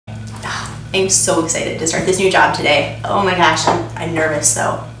I'm so excited to start this new job today. Oh my gosh, I'm nervous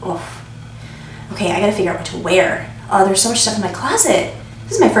though. Oof. Okay, I gotta figure out what to wear. Oh, there's so much stuff in my closet.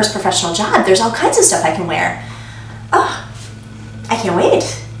 This is my first professional job. There's all kinds of stuff I can wear. Oh, I can't wait.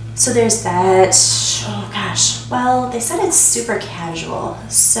 So there's that. Oh gosh. Well, they said it's super casual.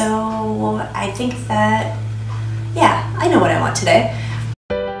 So I think that, yeah, I know what I want today.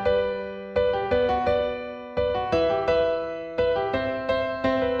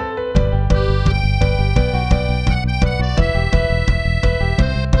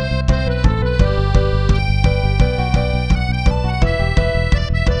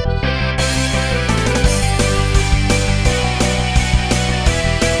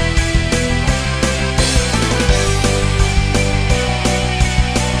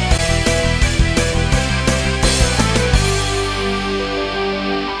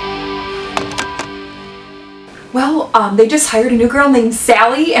 Well, they just hired a new girl named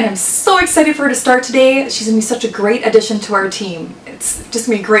Sally, and I'm so excited for her to start today. She's gonna be such a great addition to our team. It's just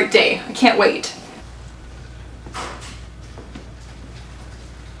gonna be a great day. I can't wait.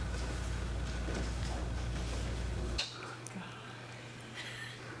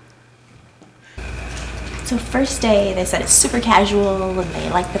 So first day, they said it's super casual and they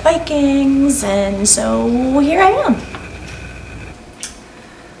like the Vikings, and so here I am.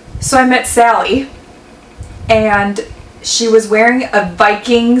 So I met Sally, and she was wearing a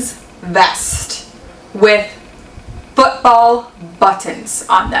Vikings vest with football buttons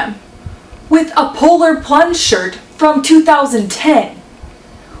on them, with a Polar Plunge shirt from 2010.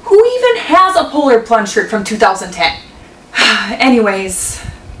 Who even has a Polar Plunge shirt from 2010? Anyways,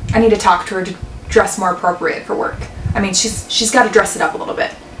 I need to talk to her to dress more appropriate for work. I mean, she's got to dress it up a little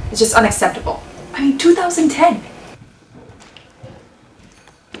bit. It's just unacceptable. I mean, 2010.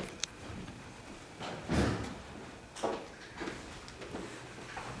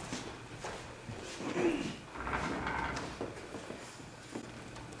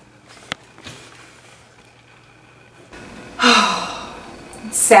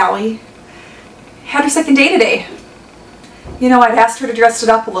 Sally had her second day today. You know, I'd asked her to dress it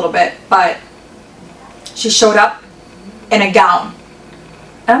up a little bit, but she showed up in a gown.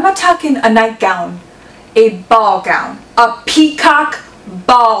 And I'm not talking a nightgown, a ball gown, a peacock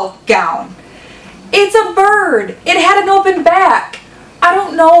ball gown. It's a bird. It had an open back. I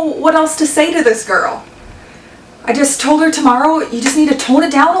don't know what else to say to this girl. I just told her tomorrow, you just need to tone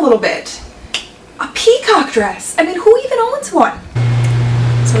it down a little bit. A peacock dress. I mean, who even owns one?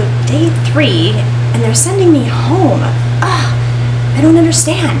 So day 3, and they're sending me home. Ugh, I don't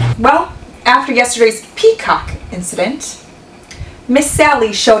understand. Well, after yesterday's peacock incident, Miss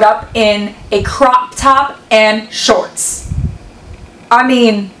Sally showed up in a crop top and shorts. I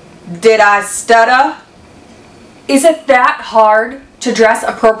mean, did I stutter? Is it that hard to dress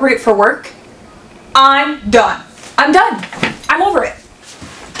appropriate for work? I'm done. I'm done. I'm over it.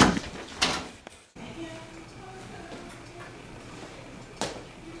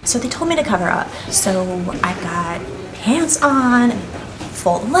 So they told me to cover up. So I've got pants on,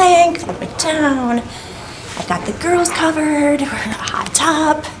 full length, all the way down. I've got the girls covered, we're in a hot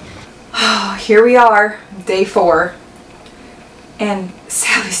tub. Here we are, day 4. And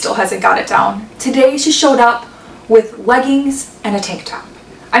Sally still hasn't got it down. Today she showed up with leggings and a tank top.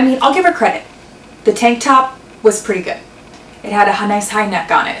 I mean, I'll give her credit. The tank top was pretty good. It had a nice high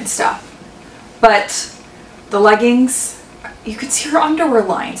neck on it and stuff. But the leggings, you could see her underwear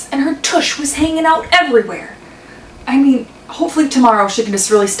lines, and her tush was hanging out everywhere. I mean, hopefully tomorrow she can just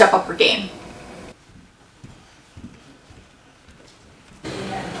really step up her game.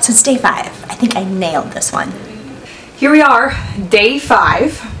 So it's day 5. I think I nailed this one. Here we are, day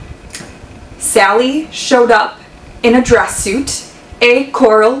 5. Sally showed up in a dress suit, a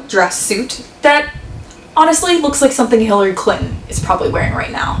coral dress suit that honestly looks like something Hillary Clinton is probably wearing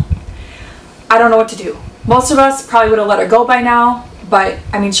right now. I don't know what to do. Most of us probably would have let her go by now, but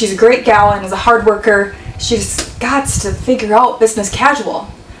I mean, she's a great gal and is a hard worker. She's got to figure out business casual.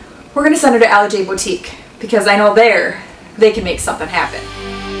 We're gonna send her to Allie J Boutique because I know they can make something happen.